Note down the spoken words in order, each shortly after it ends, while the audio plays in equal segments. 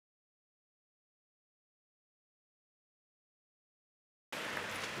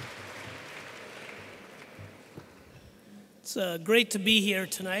It's great to be here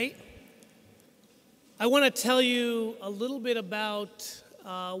tonight. I want to tell you a little bit about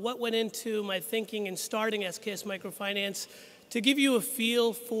what went into my thinking in starting SKS Microfinance to give you a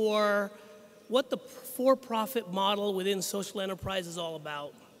feel for what the for-profit model within social enterprise is all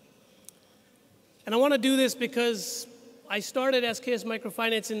about. And I want to do this because I started SKS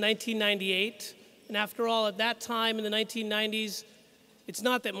Microfinance in 1998, and after all, at that time in the 1990s, it's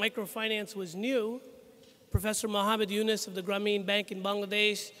not that microfinance was new. Professor Mohammed Yunus of the Grameen Bank in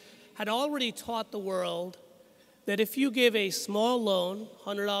Bangladesh had already taught the world that if you give a small loan,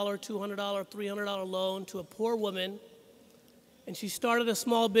 $100, $200, $300 loan to a poor woman, and she started a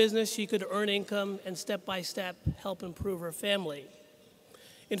small business, she could earn income and step by step help improve her family.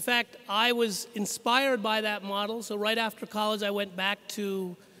 In fact, I was inspired by that model, so right after college I went back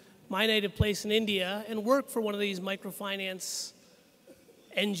to my native place in India and worked for one of these microfinance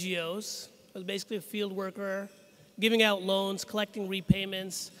NGOs. I was basically a field worker, giving out loans, collecting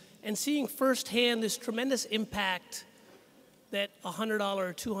repayments, and seeing firsthand this tremendous impact that a $100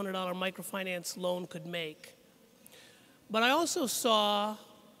 or $200 microfinance loan could make. But I also saw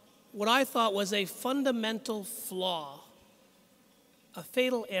what I thought was a fundamental flaw, a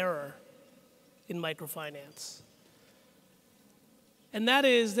fatal error in microfinance. And that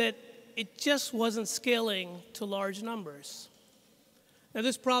is that it just wasn't scaling to large numbers. Now,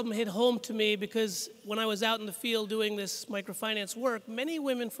 this problem hit home to me because when I was out in the field doing this microfinance work, many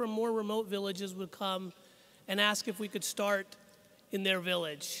women from more remote villages would come and ask if we could start in their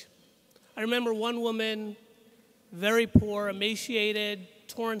village. I remember one woman, very poor, emaciated,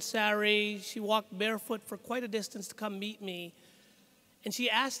 torn sari. She walked barefoot for quite a distance to come meet me, and she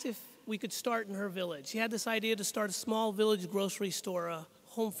asked if we could start in her village. She had this idea to start a small village grocery store, a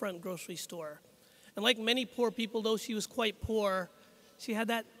home front grocery store. And like many poor people, though she was quite poor, she had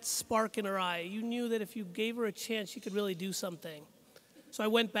that spark in her eye. You knew that if you gave her a chance, she could really do something. So I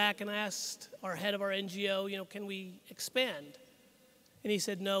went back and I asked our head of our NGO, can we expand? And he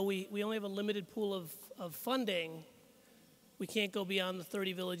said, no, we only have a limited pool of funding. We can't go beyond the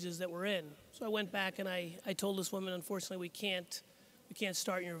 30 villages that we're in. So I went back and I told this woman, unfortunately, we can't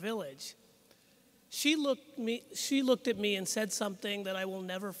start in your village. She looked at me and said something that I will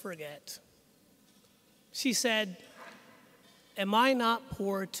never forget. She said, am I not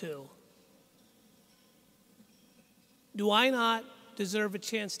poor too? Do I not deserve a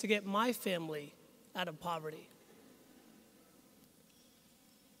chance to get my family out of poverty?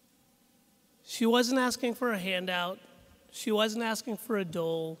 She wasn't asking for a handout. She wasn't asking for a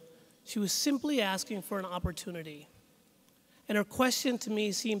dole. She was simply asking for an opportunity. And her question to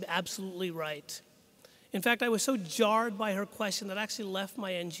me seemed absolutely right. In fact, I was so jarred by her question that I actually left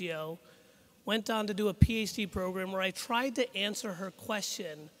my NGO, went on to do a PhD program where I tried to answer her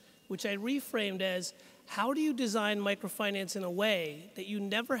question, which I reframed as, how do you design microfinance in a way that you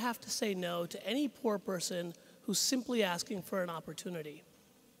never have to say no to any poor person who's simply asking for an opportunity?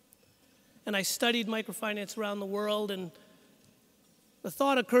 And I studied microfinance around the world, and the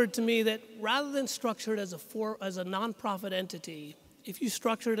thought occurred to me that rather than structure it as a nonprofit entity, if you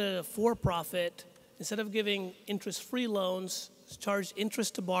structured it as a for-profit, instead of giving interest-free loans, charged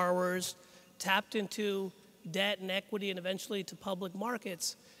interest to borrowers, tapped into debt and equity and eventually to public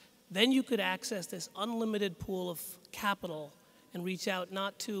markets, then you could access this unlimited pool of capital and reach out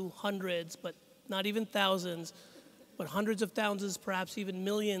not to hundreds, but not even thousands, but hundreds of thousands, perhaps even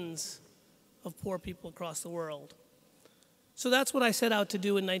millions of poor people across the world. So that's what I set out to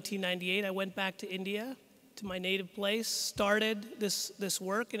do in 1998. I went back to India, to my native place, started this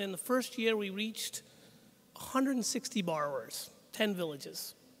work, and in the first year we reached 160 borrowers, 10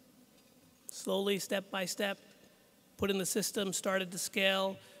 villages. Slowly, step by step, put in the system, started to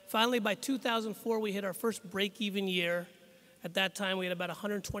scale. Finally, by 2004, we hit our first break-even year. At that time, we had about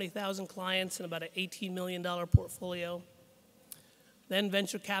 120,000 clients and about an $18 million portfolio. Then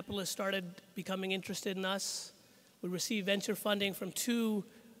venture capitalists started becoming interested in us. We received venture funding from two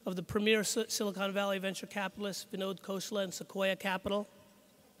of the premier Silicon Valley venture capitalists, Vinod Khosla and Sequoia Capital.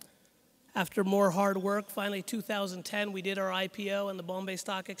 After more hard work, finally 2010, we did our IPO on the Bombay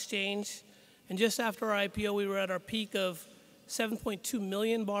Stock Exchange. And just after our IPO, we were at our peak of 7.2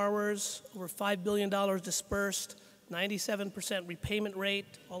 million borrowers, over $5 billion dispersed, 97% repayment rate,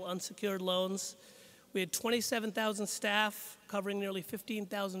 all unsecured loans. We had 27,000 staff covering nearly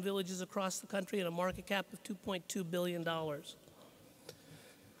 15,000 villages across the country and a market cap of $2.2 billion.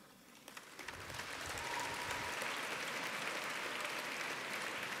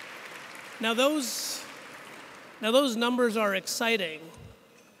 Now those numbers are exciting,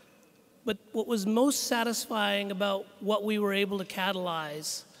 but what was most satisfying about what we were able to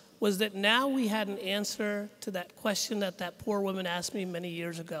catalyze was that now we had an answer to that question that that poor woman asked me many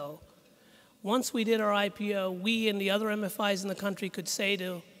years ago. Once we did our IPO, we and the other MFIs in the country could say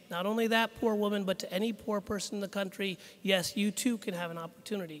to not only that poor woman, but to any poor person in the country, yes, you too can have an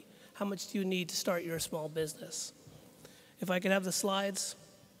opportunity. How much do you need to start your small business? If I could have the slides.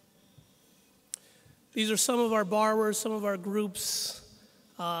 These are some of our borrowers, some of our groups,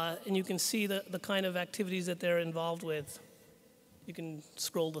 and you can see the kind of activities that they're involved with. You can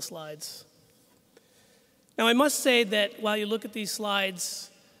scroll the slides. Now, I must say that while you look at these slides,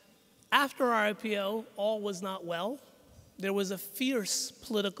 after our IPO, all was not well. There was a fierce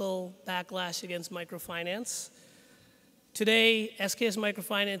political backlash against microfinance. Today, SKS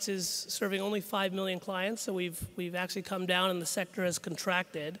Microfinance is serving only 5 million clients, so we've actually come down and the sector has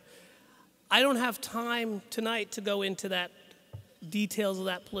contracted. I don't have time tonight to go into that details of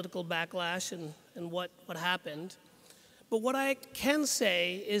that political backlash and what happened. But what I can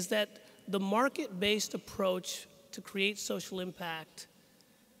say is that the market-based approach to create social impact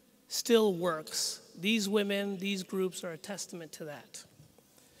still works. These women, these groups are a testament to that.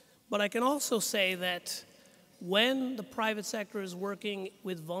 But I can also say that when the private sector is working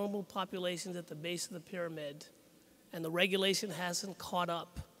with vulnerable populations at the base of the pyramid and the regulation hasn't caught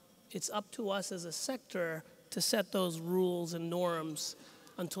up, it's up to us as a sector to set those rules and norms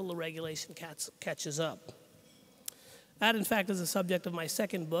until the regulation catches up. That, in fact, is the subject of my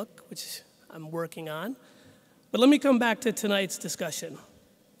second book, which I'm working on. But let me come back to tonight's discussion.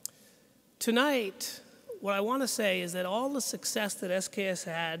 Tonight, what I want to say is that all the success that SKS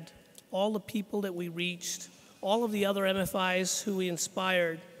had, all the people that we reached, all of the other MFIs who we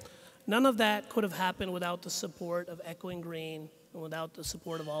inspired, none of that could have happened without the support of Echoing Green and without the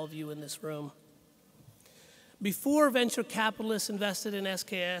support of all of you in this room. Before venture capitalists invested in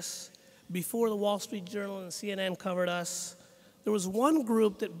SKS, before the Wall Street Journal and CNN covered us, there was one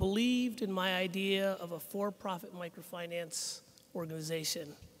group that believed in my idea of a for-profit microfinance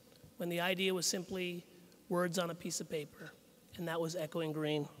organization, when the idea was simply words on a piece of paper, and that was Echoing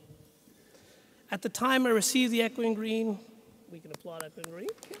Green. At the time I received the Echoing Green, we can applaud Echoing Green.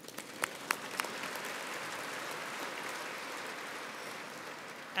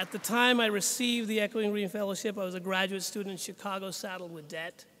 At the time I received the Echoing Green Fellowship, I was a graduate student in Chicago saddled with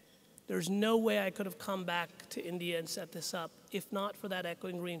debt. There's no way I could have come back to India and set this up if not for that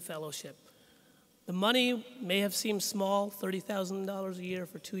Echoing Green Fellowship. The money may have seemed small, $30,000 a year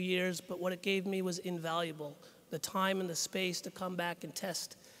for 2 years, but what it gave me was invaluable, the time and the space to come back and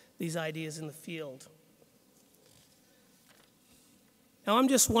test these ideas in the field. Now, I'm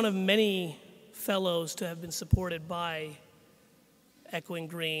just one of many fellows to have been supported by Echoing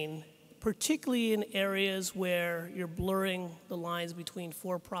Green, particularly in areas where you're blurring the lines between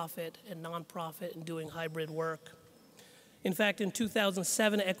for-profit and nonprofit and doing hybrid work. In fact, in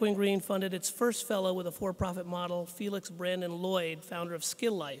 2007, Echoing Green funded its first fellow with a for-profit model, Felix Brandon Lloyd, founder of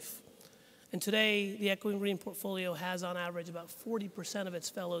Skill Life. And today, the Echoing Green portfolio has, on average, about 40% of its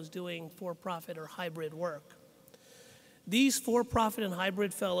fellows doing for-profit or hybrid work. These for-profit and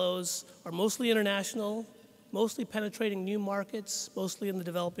hybrid fellows are mostly international, mostly penetrating new markets, mostly in the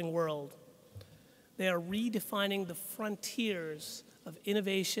developing world. They are redefining the frontiers of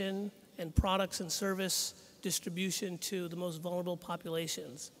innovation and products and service distribution to the most vulnerable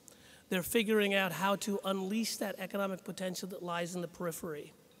populations. They're figuring out how to unleash that economic potential that lies in the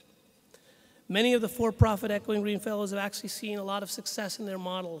periphery. Many of the for-profit Echoing Green Fellows have actually seen a lot of success in their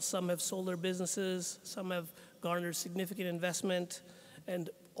models. Some have sold their businesses, some have garnered significant investment,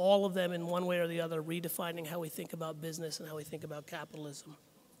 and all of them in one way or the other redefining how we think about business and how we think about capitalism.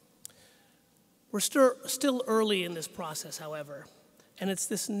 We're still early in this process, however, and it's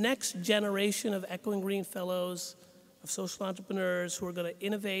this next generation of Echoing Green Fellows, of social entrepreneurs who are going to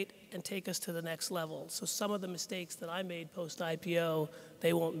innovate and take us to the next level. So some of the mistakes that I made post-IPO,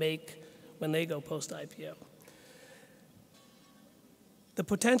 they won't make when they go post-IPO. The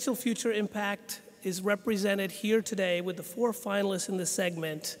potential future impact is represented here today with the 4 finalists in this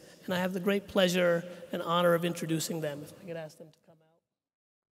segment, and I have the great pleasure and honor of introducing them. If I could ask them to come.